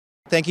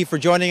Thank you for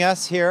joining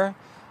us here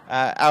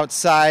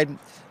outside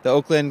the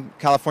Oakland,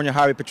 California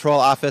Highway Patrol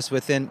office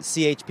within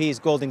CHP's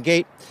Golden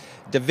Gate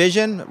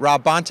Division.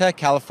 Rob Bonta,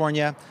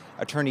 California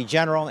Attorney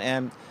General,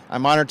 and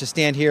I'm honored to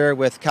stand here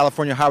with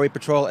California Highway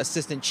Patrol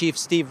Assistant Chief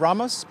Steve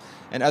Ramos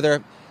and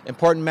other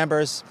important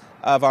members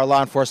of our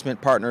law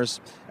enforcement partners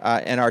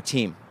and our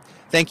team.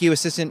 Thank you,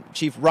 Assistant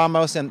Chief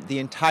Ramos and the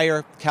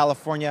entire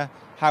California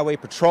Highway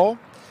Patrol,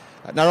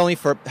 not only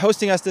for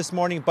hosting us this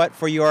morning, but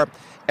for your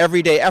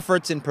everyday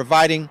efforts in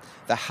providing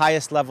the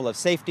highest level of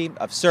safety,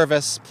 of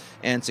service,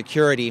 and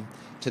security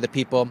to the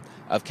people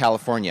of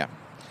California.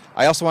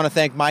 I also want to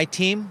thank my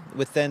team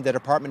within the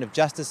Department of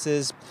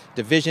Justice's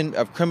Division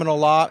of Criminal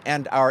Law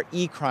and our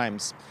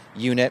E-Crimes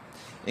unit,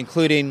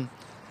 including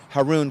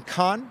Haroon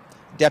Khan,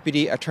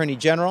 Deputy Attorney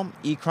General,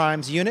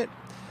 E-Crimes Unit,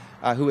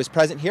 who is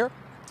present here,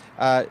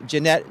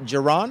 Jeanette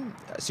Giron,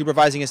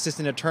 Supervising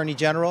Assistant Attorney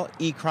General,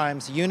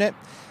 E-Crimes Unit,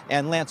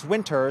 and Lance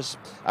Winters,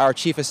 our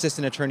Chief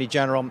Assistant Attorney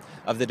General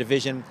of the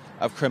Division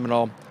of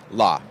Criminal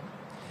Law.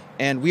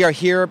 And we are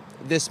here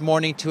this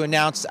morning to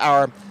announce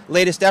our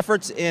latest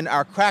efforts in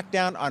our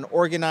crackdown on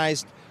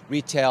organized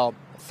retail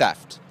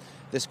theft.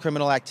 This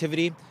criminal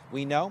activity,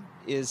 we know,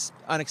 is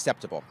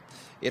unacceptable.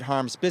 It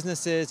harms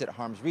businesses, it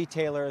harms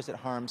retailers, it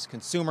harms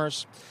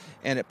consumers,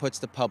 and it puts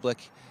the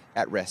public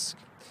at risk.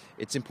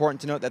 It's important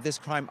to note that this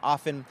crime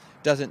often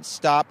doesn't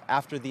stop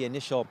after the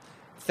initial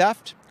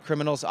theft.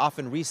 Criminals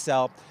often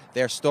resell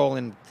their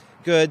stolen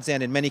goods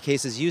and in many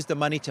cases use the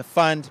money to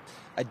fund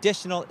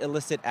additional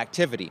illicit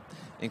activity,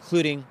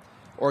 including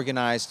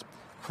organized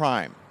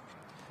crime.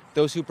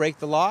 Those who break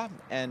the law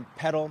and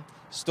peddle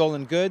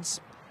stolen goods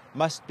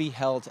must be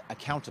held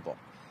accountable,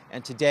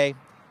 and today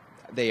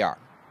they are.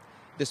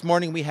 This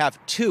morning we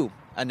have two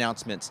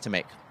announcements to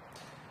make.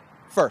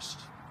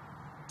 First,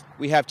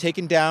 we have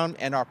taken down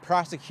and are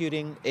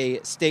prosecuting a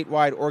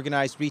statewide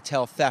organized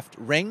retail theft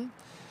ring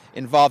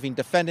involving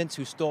defendants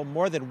who stole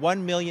more than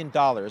 $1 million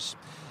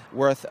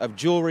worth of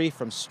jewelry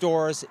from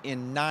stores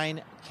in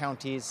 9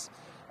 counties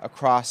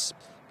across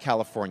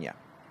California.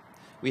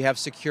 We have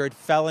secured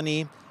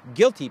felony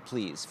guilty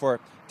pleas for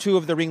 2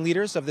 of the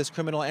ringleaders of this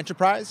criminal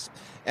enterprise,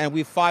 and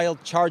we've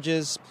filed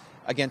charges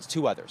against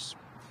 2 others.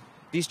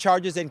 These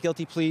charges and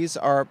guilty pleas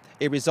are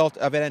a result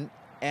of an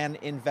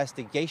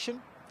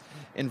investigation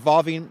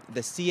involving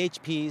the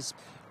CHP's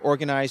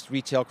Organized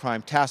Retail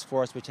Crime Task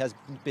Force, which has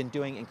been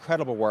doing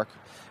incredible work.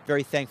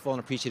 Very thankful and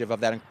appreciative of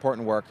that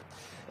important work.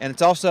 And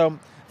it's also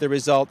the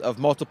result of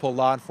multiple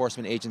law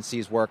enforcement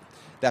agencies' work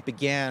that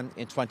began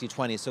in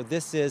 2020. So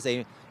this is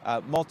a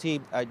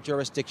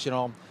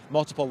multi-jurisdictional,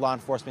 multiple law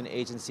enforcement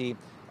agency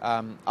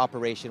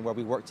operation where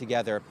we work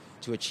together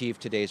to achieve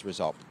today's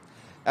result.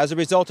 As a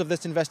result of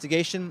this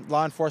investigation,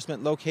 law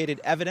enforcement located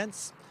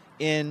evidence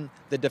in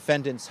the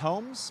defendants'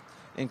 homes,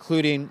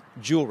 including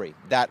jewelry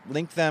that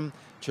linked them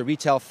to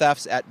retail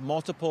thefts at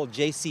multiple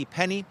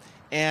JCPenney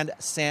and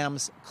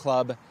Sam's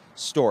Club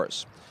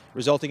stores,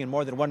 resulting in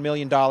more than $1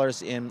 million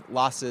in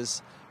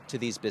losses to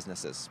these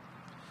businesses.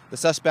 The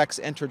suspects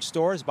entered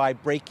stores by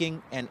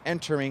breaking and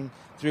entering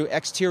through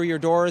exterior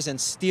doors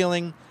and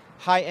stealing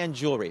high-end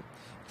jewelry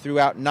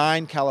throughout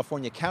 9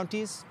 California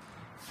counties,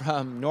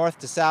 from north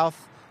to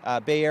south,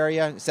 Bay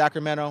Area,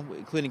 Sacramento,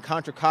 including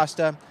Contra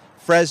Costa,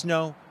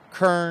 Fresno,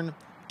 Kern,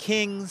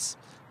 Kings,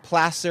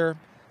 Placer,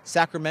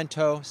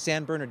 Sacramento,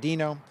 San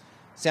Bernardino,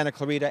 Santa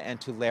Clarita,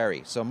 and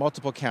Tulare, so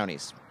multiple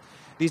counties.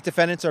 These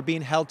defendants are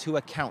being held to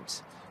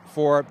account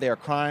for their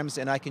crimes,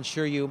 and I can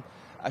assure you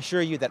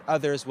that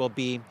others will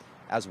be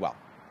as well.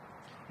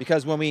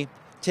 Because when we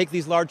take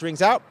these large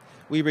rings out,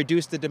 we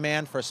reduce the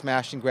demand for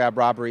smash and grab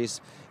robberies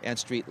and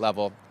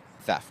street-level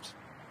theft.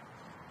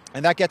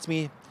 And that gets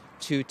me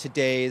to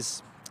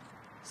today's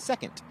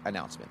second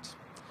announcement.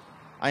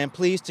 I am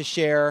pleased to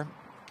share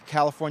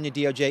California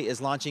DOJ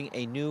is launching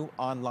a new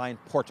online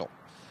portal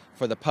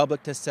for the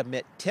public to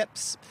submit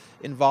tips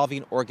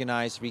involving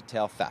organized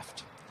retail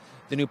theft.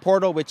 The new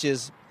portal, which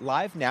is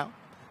live now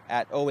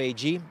at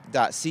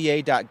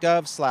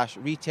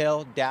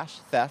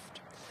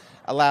oag.ca.gov/retail-theft,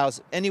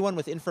 allows anyone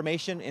with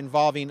information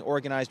involving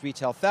organized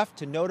retail theft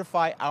to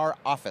notify our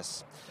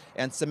office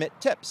and submit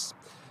tips,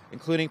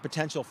 including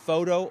potential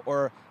photo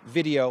or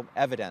video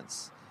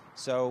evidence.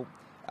 So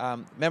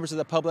members of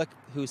the public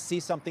who see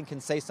something can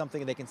say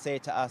something, and they can say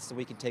it to us so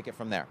we can take it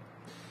from there.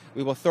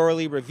 We will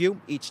thoroughly review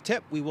each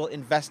tip. We will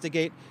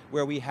investigate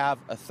where we have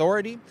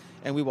authority,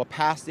 and we will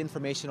pass the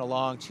information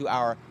along to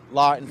our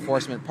law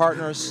enforcement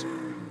partners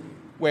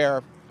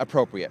where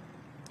appropriate.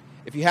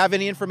 If you have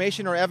any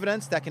information or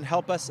evidence that can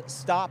help us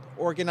stop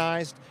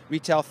organized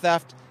retail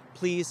theft,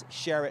 please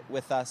share it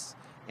with us,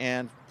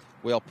 and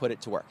we'll put it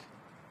to work.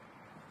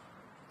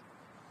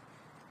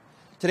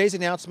 Today's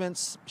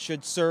announcements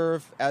should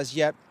serve as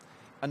yet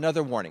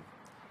another warning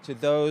to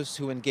those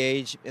who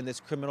engage in this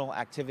criminal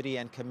activity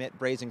and commit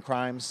brazen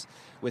crimes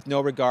with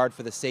no regard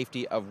for the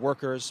safety of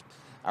workers,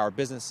 our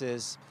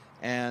businesses,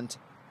 and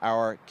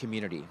our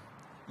community.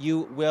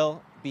 You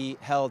will be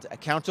held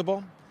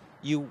accountable.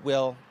 You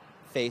will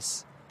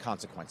face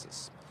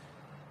consequences.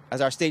 As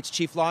our state's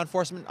chief law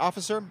enforcement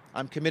officer,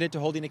 I'm committed to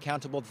holding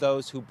accountable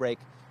those who break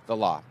the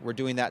law. We're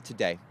doing that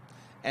today.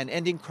 And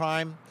ending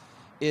crime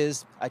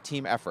is a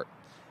team effort.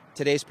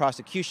 Today's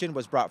prosecution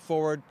was brought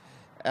forward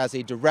as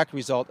a direct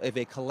result of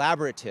a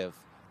collaborative,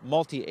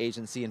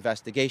 multi-agency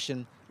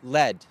investigation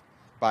led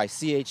by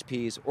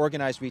CHP's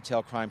Organized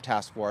Retail Crime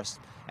Task Force,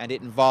 and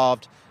it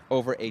involved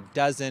over a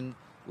dozen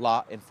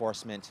law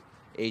enforcement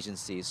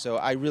agencies. So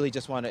I really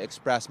just want to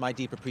express my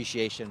deep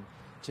appreciation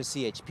to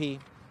CHP,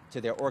 to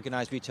their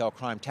Organized Retail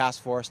Crime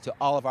Task Force, to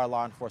all of our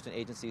law enforcement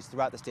agencies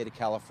throughout the state of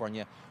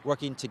California,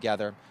 working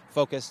together,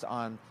 focused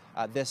on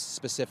this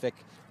specific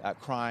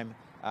crime,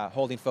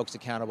 holding folks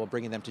accountable,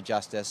 bringing them to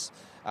justice.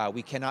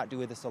 We cannot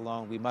do this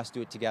alone. We must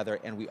do it together,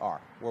 and we are.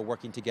 We're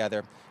working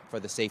together for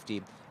the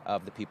safety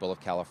of the people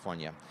of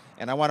California.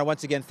 And I want to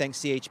once again thank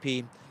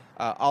CHP,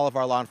 all of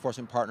our law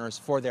enforcement partners,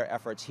 for their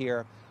efforts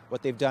here,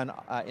 what they've done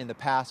in the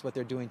past, what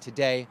they're doing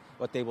today,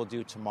 what they will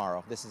do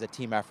tomorrow. This is a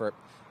team effort,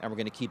 and we're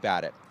going to keep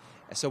at it.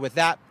 So with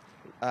that,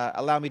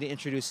 allow me to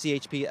introduce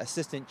CHP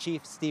Assistant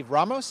Chief Steve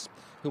Ramos,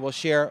 who will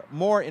share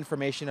more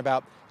information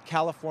about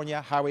California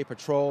Highway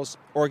Patrol's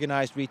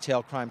Organized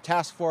Retail Crime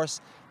Task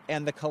Force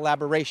and the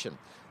collaboration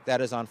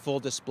that is on full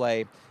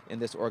display in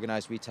this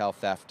organized retail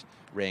theft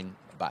ring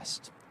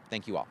bust.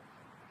 Thank you all.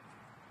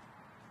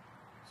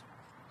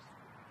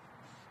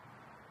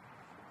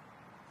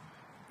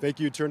 Thank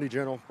you, Attorney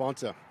General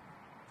Bonta.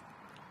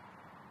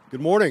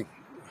 Good morning.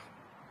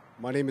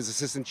 My name is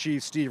Assistant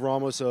Chief Steve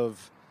Ramos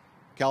of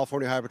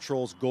California Highway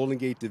Patrol's Golden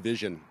Gate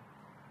Division.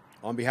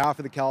 On behalf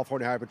of the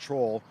California Highway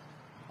Patrol,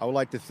 I would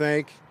like to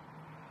thank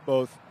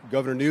both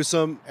Governor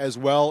Newsom as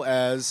well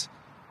as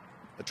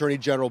Attorney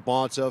General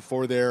Bonta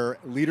for their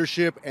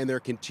leadership and their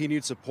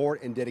continued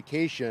support and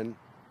dedication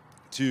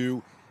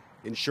to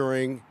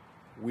ensuring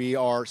we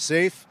are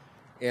safe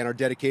and our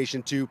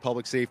dedication to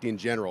public safety in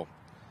general.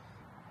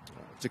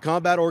 To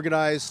combat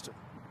organized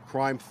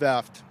crime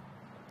theft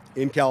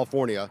in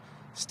California,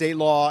 state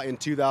law in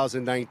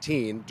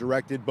 2019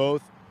 directed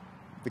both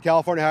the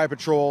California Highway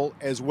Patrol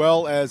as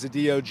well as the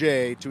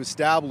DOJ to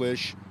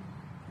establish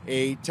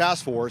a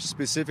task force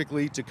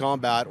specifically to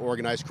combat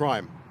organized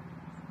crime.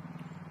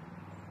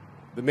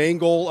 The main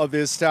goal of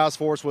this task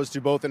force was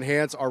to both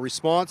enhance our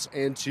response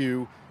and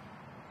to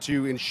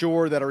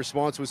ensure that our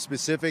response was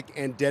specific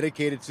and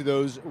dedicated to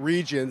those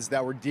regions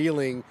that were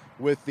dealing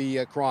with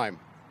the crime.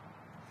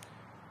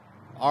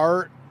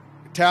 Our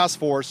task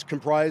force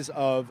comprised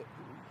of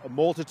a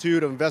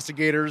multitude of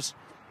investigators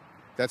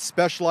that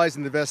specialize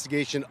in the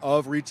investigation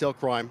of retail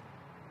crime.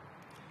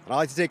 And I'd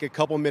like to take a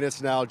couple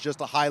minutes now just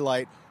to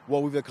highlight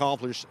what we've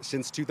accomplished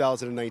since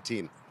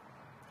 2019.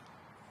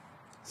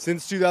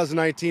 Since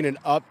 2019 and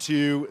up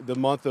to the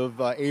month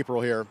of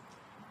April here,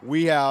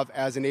 we have,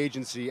 as an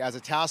agency, as a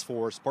task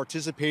force,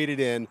 participated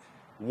in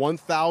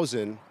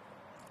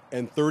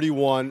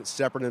 1,031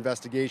 separate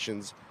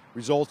investigations,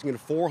 resulting in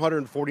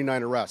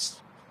 449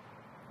 arrests.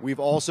 We've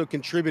also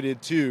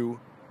contributed to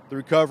the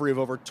recovery of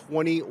over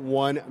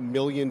 $21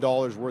 million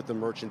worth of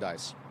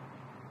merchandise.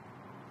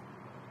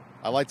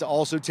 I'd like to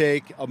also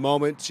take a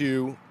moment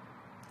to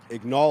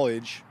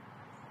acknowledge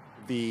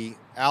the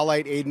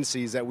allied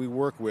agencies that we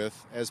work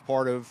with as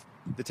part of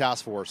the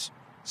task force,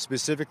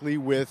 specifically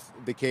with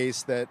the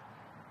case that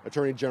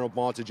Attorney General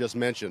Bonta just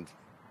mentioned.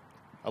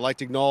 I'd like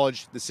to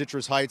acknowledge the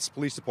Citrus Heights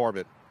Police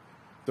Department,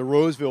 the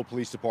Roseville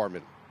Police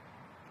Department,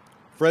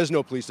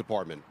 Fresno Police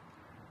Department,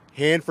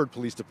 Hanford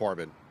Police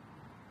Department,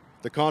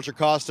 the Contra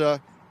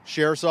Costa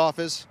Sheriff's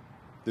Office,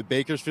 the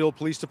Bakersfield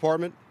Police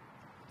Department,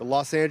 the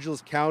Los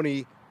Angeles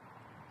County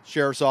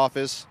Sheriff's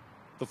Office,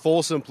 the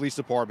Folsom Police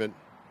Department,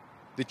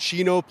 the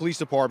Chino Police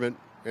Department,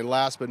 and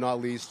last but not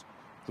least,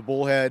 the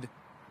Bullhead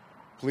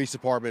Police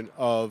Department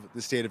of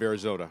the state of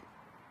Arizona.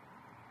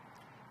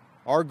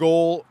 Our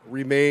goal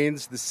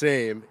remains the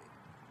same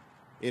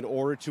in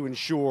order to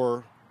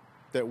ensure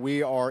that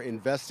we are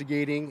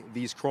investigating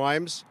these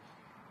crimes,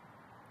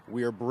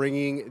 we are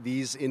bringing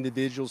these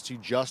individuals to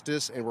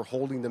justice, and we're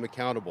holding them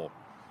accountable,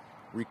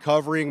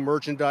 recovering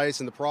merchandise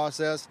in the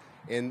process,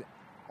 and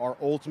our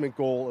ultimate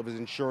goal is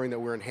ensuring that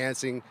we're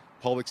enhancing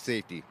public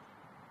safety.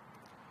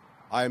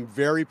 I am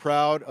very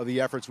proud of the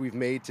efforts we've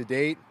made to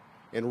date,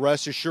 and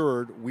rest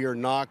assured, we are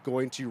not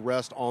going to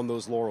rest on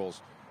those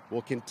laurels.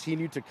 We'll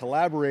continue to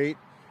collaborate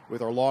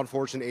with our law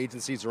enforcement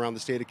agencies around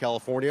the state of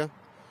California,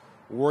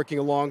 working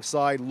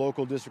alongside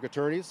local district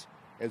attorneys,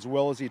 as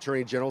well as the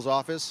Attorney General's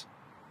office,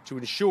 to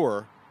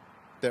ensure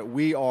that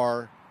we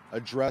are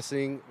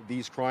addressing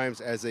these crimes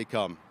as they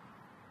come.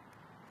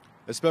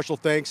 A special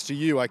thanks to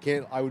you. I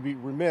would be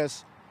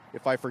remiss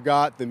if I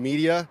forgot the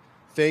media.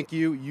 Thank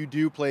you. You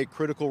do play a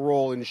critical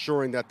role in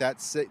ensuring that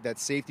that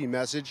safety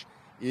message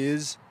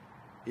is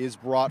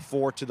brought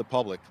forth to the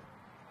public.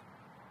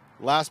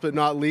 Last but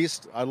not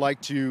least, I'd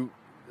like to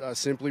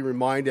simply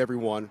remind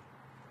everyone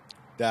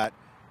that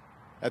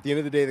at the end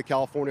of the day, the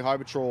California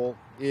Highway Patrol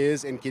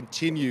is and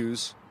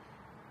continues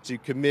to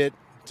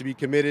be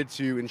committed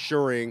to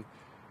ensuring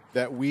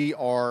that we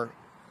are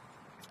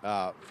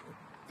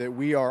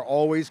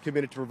always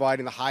committed to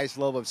providing the highest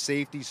level of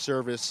safety,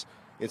 service,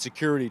 and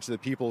security to the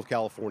people of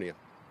California.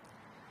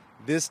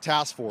 This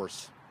task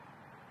force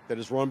that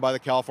is run by the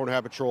California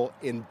Highway Patrol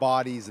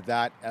embodies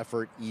that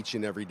effort each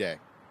and every day.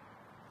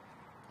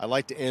 I'd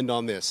like to end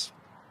on this.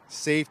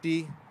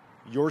 Safety,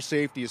 your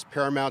safety is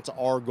paramount to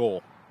our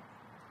goal.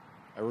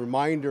 A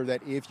reminder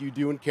that if you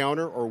do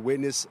encounter or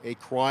witness a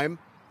crime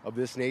of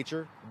this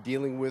nature,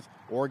 dealing with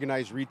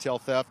organized retail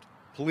theft,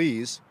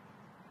 please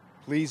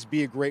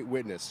be a great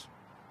witness.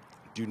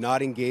 Do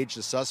not engage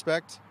the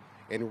suspect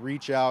and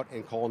reach out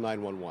and call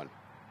 911.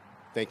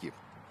 Thank you.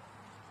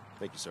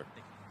 Thank you, sir.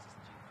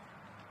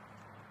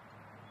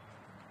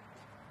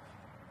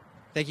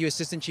 Thank you,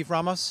 Assistant Chief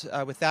Ramos.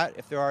 With that,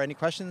 if there are any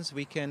questions,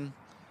 we can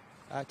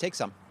take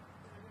some.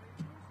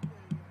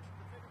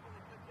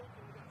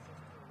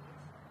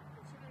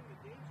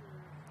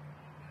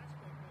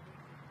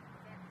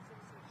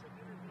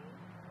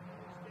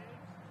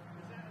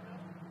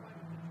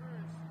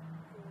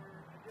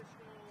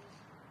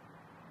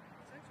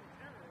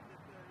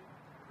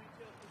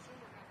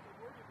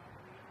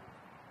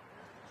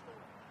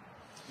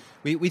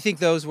 We think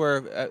those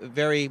were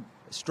very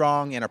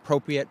strong and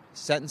appropriate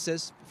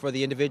sentences for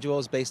the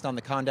individuals based on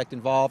the conduct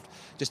involved.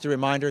 Just a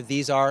reminder,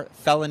 these are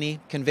felony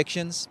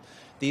convictions.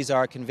 These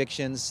are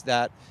convictions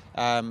that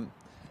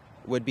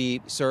would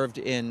be served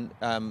in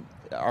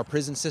our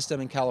prison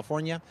system in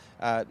California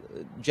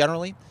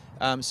generally.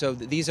 So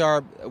these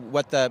are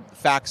what the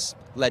facts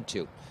led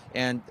to.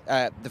 And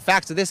the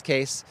facts of this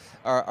case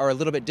are a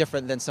little bit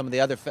different than some of the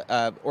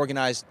other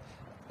organized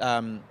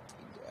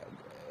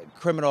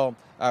criminal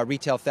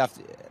retail theft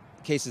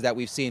cases that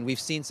we've seen. We've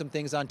seen some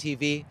things on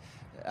TV,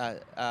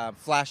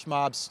 flash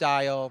mob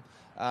style,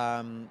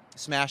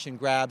 smash and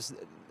grabs.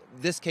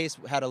 This case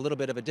had a little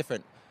bit of a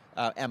different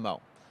MO.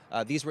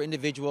 These were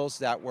individuals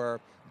that were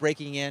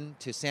breaking in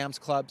to Sam's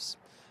Clubs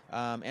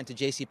and to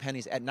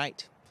JCPenney's at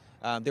night.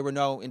 There were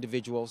no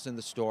individuals in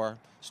the store.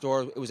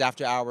 It was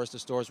after hours, the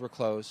stores were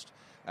closed.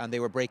 They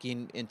were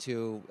breaking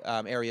into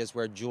areas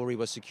where jewelry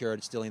was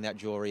secured, stealing that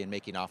jewelry and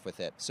making off with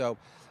it. So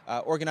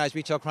organized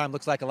retail crime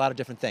looks like a lot of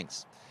different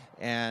things.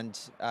 And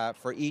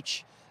for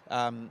each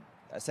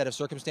set of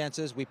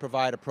circumstances, we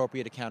provide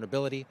appropriate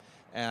accountability,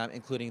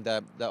 including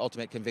the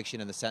ultimate conviction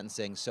and the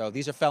sentencing. So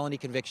these are felony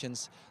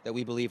convictions that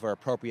we believe are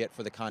appropriate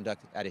for the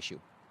conduct at issue.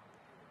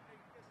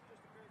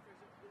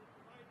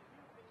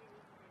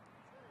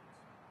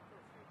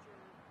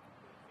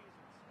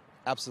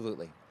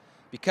 Absolutely.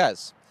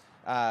 Because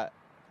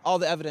all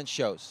the evidence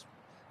shows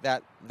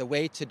that the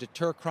way to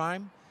deter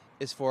crime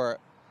is for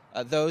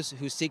those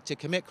who seek to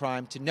commit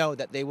crime to know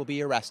that they will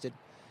be arrested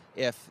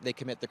if they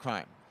commit the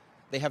crime.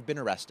 They have been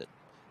arrested.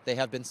 They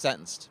have been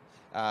sentenced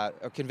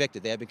or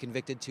convicted. They have been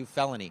convicted to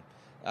felony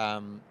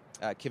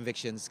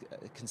convictions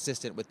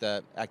consistent with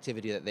the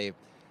activity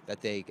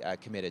that they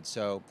committed.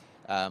 So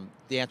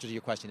the answer to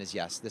your question is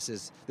yes. This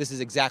is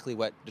exactly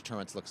what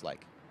deterrence looks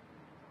like.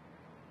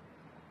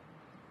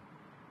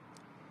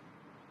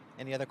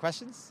 Any other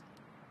questions?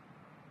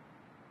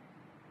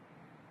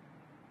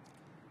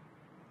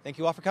 Thank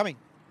you all for coming.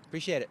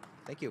 Appreciate it.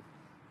 Thank you.